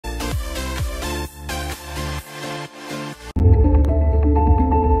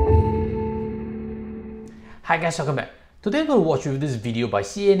Hi guys, welcome back. Today I'm going to watch you this video by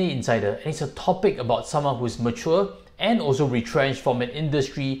CNA Insider, and it's a topic about someone who is mature and also retrenched from an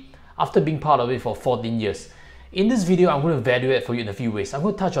industry after being part of it for 14 years. In this video, I'm going to evaluate for you in a few ways. I'm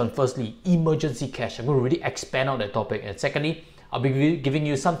going to touch on firstly, emergency cash. I'm going to really expand on that topic, and secondly, I'll be giving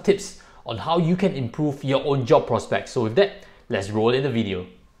you some tips on how you can improve your own job prospects. So with that, let's roll in the video.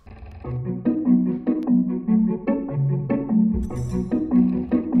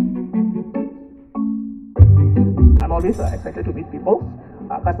 I'm always excited to meet people.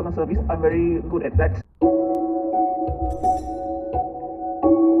 Customer service, I'm very good at that.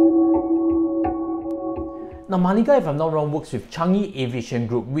 Now, Malliga, if I'm not wrong, works with Changi Aviation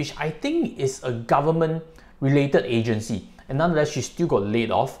Group, which I think is a government-related agency. And nonetheless, she still got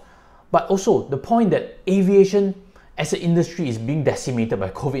laid off. But also, the point that aviation as an industry is being decimated by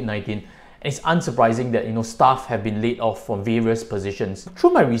COVID-19, and it's unsurprising that staff have been laid off from various positions.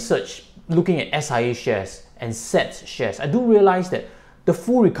 Through my research, looking at SIA shares and SETS shares, I do realize that the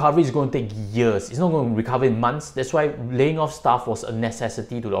full recovery is going to take years. It's not going to recover in months. That's why laying off staff was a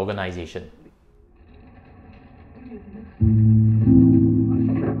necessity to the organization.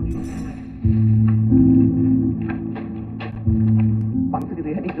 Monthly,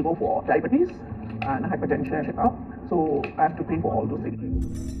 we need to go for diabetes and hypertension checkup, so I have to pay for all those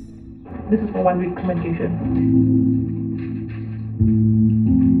things. This is for 1 week medication.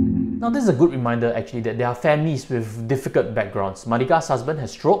 Now, this is a good reminder actually that there are families with difficult backgrounds. Malliga's husband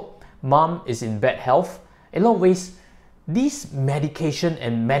has stroke, mom is in bad health. In a lot of ways, these medication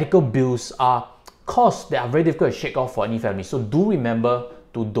and medical bills are costs that are very difficult to shake off for any family. So do remember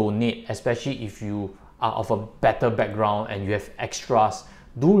to donate, especially if you are of a better background and you have extras.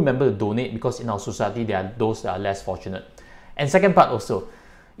 Do remember to donate, because in our society there are those that are less fortunate. And second part also,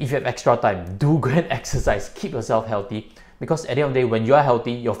 if you have extra time, do go and exercise, keep yourself healthy, because at the end of the day, when you are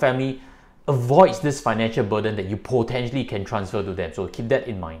healthy, your family avoids this financial burden that you potentially can transfer to them. So keep that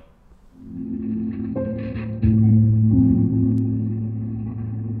in mind.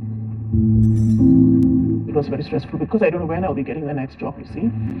 It was very stressful because I don't know when I'll be getting the next job, you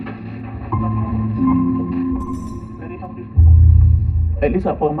see. Very hungry. At least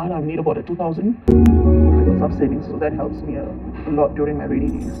per month I need about 2,000 of savings, so that helps me a lot during my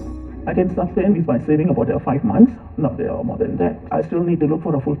rainy days. I can sustain this by saving about 5 months, not more than that. I still need to look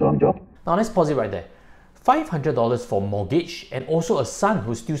for a full-time job. Now let's pause it right there. $500 for mortgage and also a son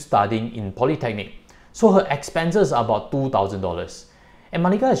who's still studying in Polytechnic. So her expenses are about $2,000. And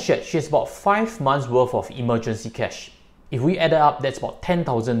Malliga has shared she has about 5 months worth of emergency cash. If we add it up, that's about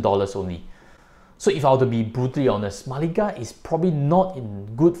 $10,000 only. So if I were to be brutally honest, Malliga is probably not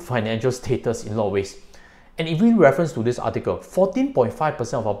in good financial status in a lot of ways. And if we reference to this article,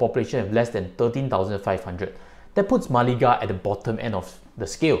 14.5% of our population have less than 13,500. That puts Malliga at the bottom end of the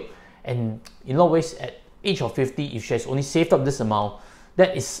scale. And in a lot of ways, at age of 50, if she has only saved up this amount,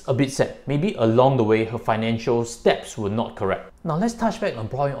 that is a bit sad. Maybe along the way, her financial steps were not correct. Now let's touch back on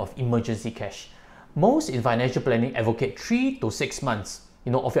the point of emergency cash. Most in financial planning advocate 3 to 6 months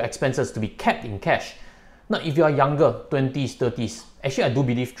of your expenses to be kept in cash. Now, if you are younger, 20s, 30s, actually I do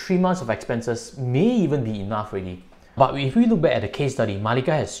believe 3 months of expenses may even be enough already. But if we look back at the case study,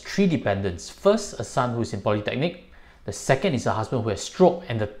 Malliga has 3 dependents. First, a son who is in Polytechnic. The second is a husband who has stroke.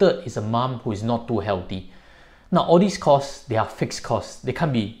 And the third is a mom who is not too healthy. Now, all these costs, they are fixed costs. They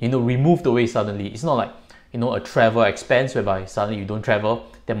can't be removed away suddenly. It's not like a travel expense whereby suddenly you don't travel,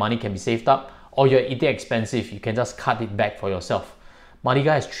 the money can be saved up, or you're eating expensive, you can just cut it back for yourself.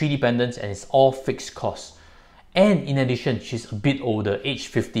 Malliga has 3 dependents and it's all fixed costs. And in addition, she's a bit older, age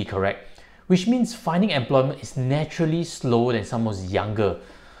 50, correct? Which means finding employment is naturally slower than someone who's younger.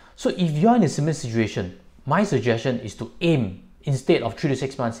 So if you're in a similar situation, my suggestion is to aim, instead of 3 to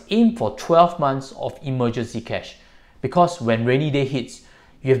 6 months, aim for 12 months of emergency cash. Because when rainy day hits,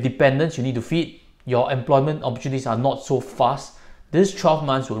 you have dependents you need to feed, your employment opportunities are not so fast. This 12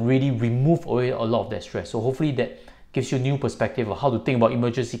 months will really remove away a lot of that stress. So hopefully that gives you a new perspective of how to think about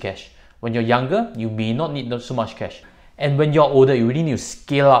emergency cash. When you're younger, you may not need so much cash. And when you're older, you really need to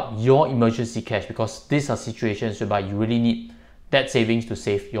scale up your emergency cash, because these are situations whereby you really need that savings to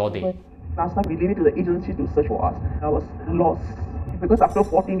save your day. Last time we leave it to the agency to search for us. I was lost because after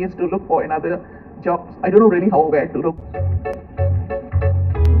 14 years to look for another job, I don't know really where to look.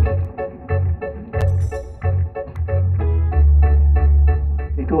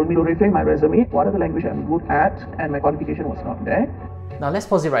 They told me to reframe my resume, what are the language I'm good at, and my qualification was not there. Now let's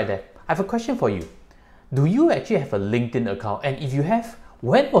pause it right there. I have a question for you. Do you actually have a LinkedIn account? And if you have,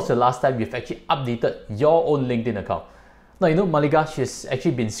 when was the last time you've actually updated your own LinkedIn account? Now, Malliga, she's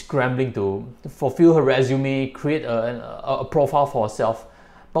actually been scrambling to fulfill her resume, create a profile for herself.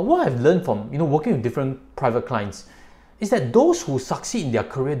 But what I've learned from working with different private clients is that those who succeed in their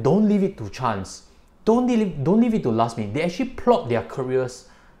career don't leave it to chance. Don't leave it to last minute. They actually plot their careers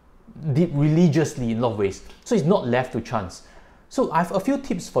religiously in a lot of ways. So it's not left to chance. So I have a few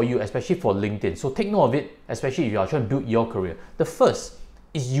tips for you, especially for LinkedIn. So take note of it, especially if you are trying to build your career. The first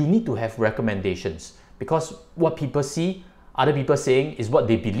is you need to have recommendations, because what people see, other people saying, is what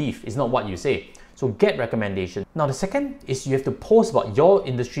they believe. It's not what you say. So get recommendations. Now the second is you have to post about your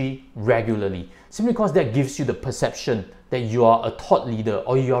industry regularly, simply because that gives you the perception that you are a thought leader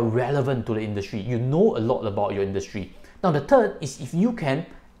or you are relevant to the industry. You know a lot about your industry. Now the third is if you can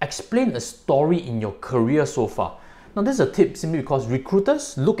explain a story in your career so far. Now this is a tip simply because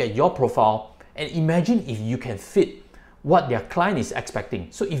recruiters look at your profile and imagine if you can fit what their client is expecting.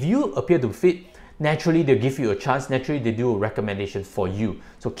 So if you appear to fit, naturally they'll give you a chance, naturally they do a recommendation for you.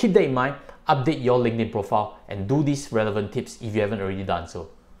 So keep that in mind, update your LinkedIn profile and do these relevant tips if you haven't already done so.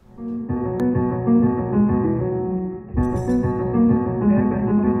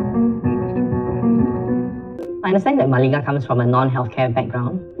 I understand that Malliga comes from a non-healthcare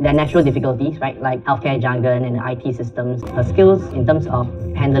background. There are natural difficulties, right, like healthcare jargon and IT systems. Her skills in terms of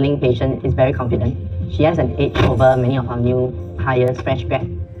handling patients is very confident. She has an edge over many of our new hires, fresh grad.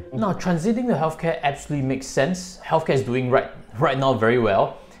 Now, transiting to healthcare absolutely makes sense. Healthcare is doing right now very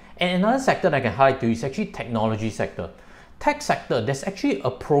well. And another sector that I can highlight to you is actually technology sector. Tech sector, there's actually a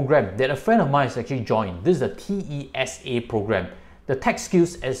program that a friend of mine has actually joined. This is the TESA program, the Tech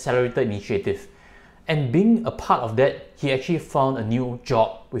Skills Accelerator Initiative. And being a part of that, he actually found a new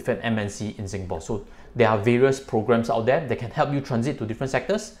job with an MNC in Singapore. So there are various programs out there that can help you transit to different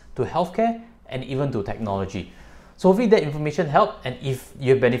sectors, to healthcare, and even to technology. So hopefully that information helped, and if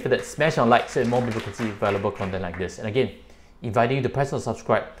you've benefited, smash on like so that more people can see valuable content like this. And again, inviting you to press on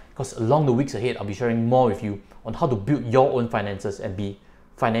subscribe, because along the weeks ahead, I'll be sharing more with you on how to build your own finances and be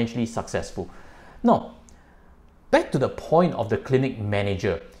financially successful. Now, back to the point of the clinic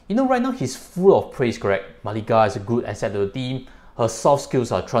manager. Right now he's full of praise, correct? Malliga is a good asset to the team. Her soft skills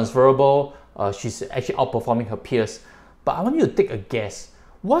are transferable. She's actually outperforming her peers. But I want you to take a guess.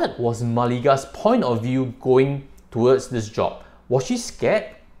 What was Malliga's point of view going towards this job? Was she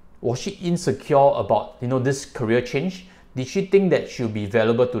scared? Was she insecure about this career change? Did she think that she'll be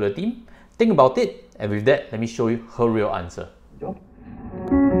valuable to the team? Think about it, and with that, let me show you her real answer.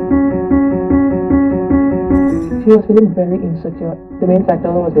 She was feeling very insecure. The main factor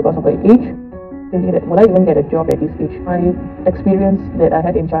was because of her age, thinking that, will I even get a job at this age? My experience that I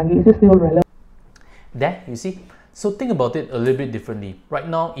had in Changi, is it still relevant? There, you see? So think about it a little bit differently. Right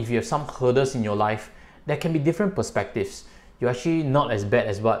now, if you have some hurdles in your life, there can be different perspectives. You're actually not as bad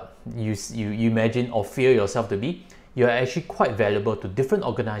as what you imagine or fear yourself to be. You're actually quite valuable to different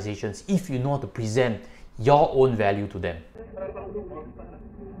organizations if you know how to present your own value to them.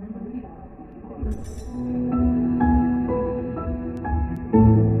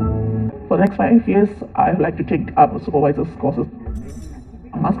 For the next 5 years, I would like to take up supervisor's courses.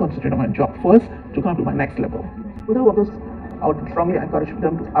 I must concentrate on my job first to come to my next level. Other workers, I would strongly encourage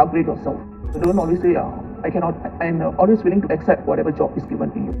them to upgrade yourself. So don't always say, I cannot, and always willing to accept whatever job is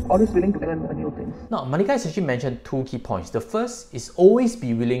given to you. Always willing to learn new things. Now, Malliga has actually mentioned two key points. The first is always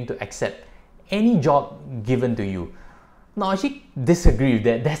be willing to accept any job given to you. Now, I actually disagree with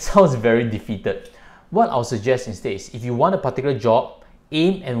that. That sounds very defeated. What I'll suggest instead is if you want a particular job,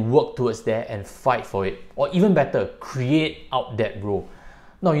 aim and work towards that and fight for it. Or even better, create out that role.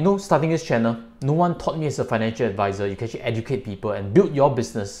 Now, starting this channel, no one taught me as a financial advisor, you can actually educate people and build your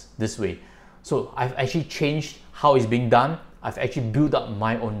business this way. So I've actually changed how it's being done. I've actually built up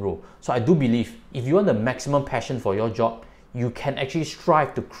my own role. So I do believe if you want the maximum passion for your job, you can actually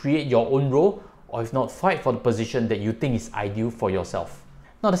strive to create your own role, or if not, fight for the position that you think is ideal for yourself.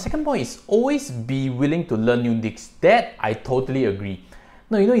 Now, the second point is always be willing to learn new things. That I totally agree.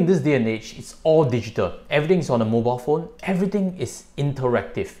 Now, in this day and age, it's all digital. Everything's on a mobile phone. Everything is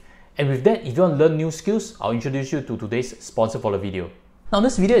interactive. And with that, if you want to learn new skills, I'll introduce you to today's sponsor for the video. Now,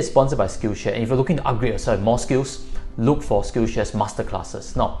 this video is sponsored by Skillshare, and if you're looking to upgrade yourself with more skills, look for Skillshare's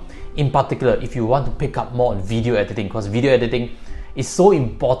masterclasses. Now, in particular, if you want to pick up more on video editing, because video editing is so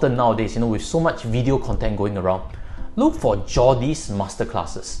important nowadays, with so much video content going around, look for Jordy's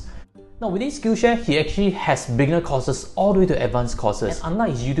masterclasses. Now, within Skillshare, he actually has beginner courses all the way to advanced courses. And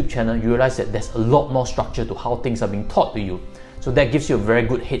unlike his YouTube channel, you realize that there's a lot more structure to how things are being taught to you. So that gives you a very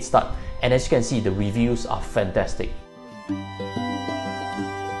good head start. And as you can see, the reviews are fantastic.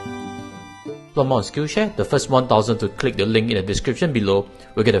 To learn more on Skillshare, the first 1,000 to click the link in the description below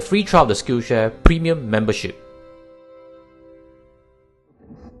will get a free trial of the Skillshare Premium membership.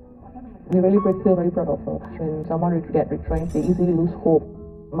 We really feel very proud of her. When someone gets retrenched, they easily lose hope.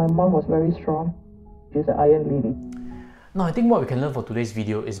 My mom was very strong. She's an iron lady. Now, I think what we can learn from today's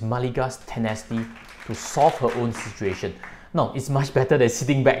video is Malliga's tenacity to solve her own situation. Now, it's much better than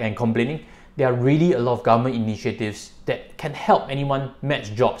sitting back and complaining. There are really a lot of government initiatives that can help anyone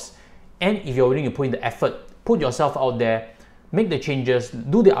match jobs. And if you're willing to put in the effort, put yourself out there, make the changes,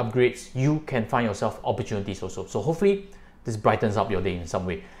 do the upgrades, you can find yourself opportunities also. So hopefully, this brightens up your day in some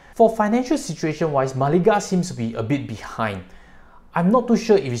way. For financial situation wise, Malliga seems to be a bit behind. I'm not too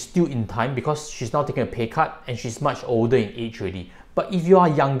sure if it's still in time because she's now taking a pay cut and she's much older in age already. But if you are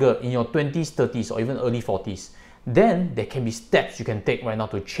younger, in your 20s, 30s or even early 40s, then there can be steps you can take right now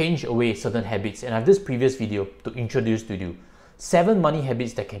to change away certain habits. And I have this previous video to introduce to you 7 money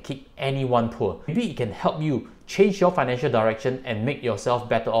habits that can keep anyone poor. Maybe it can help you change your financial direction and make yourself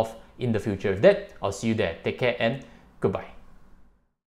better off in the future. With that, I'll see you there. Take care and goodbye.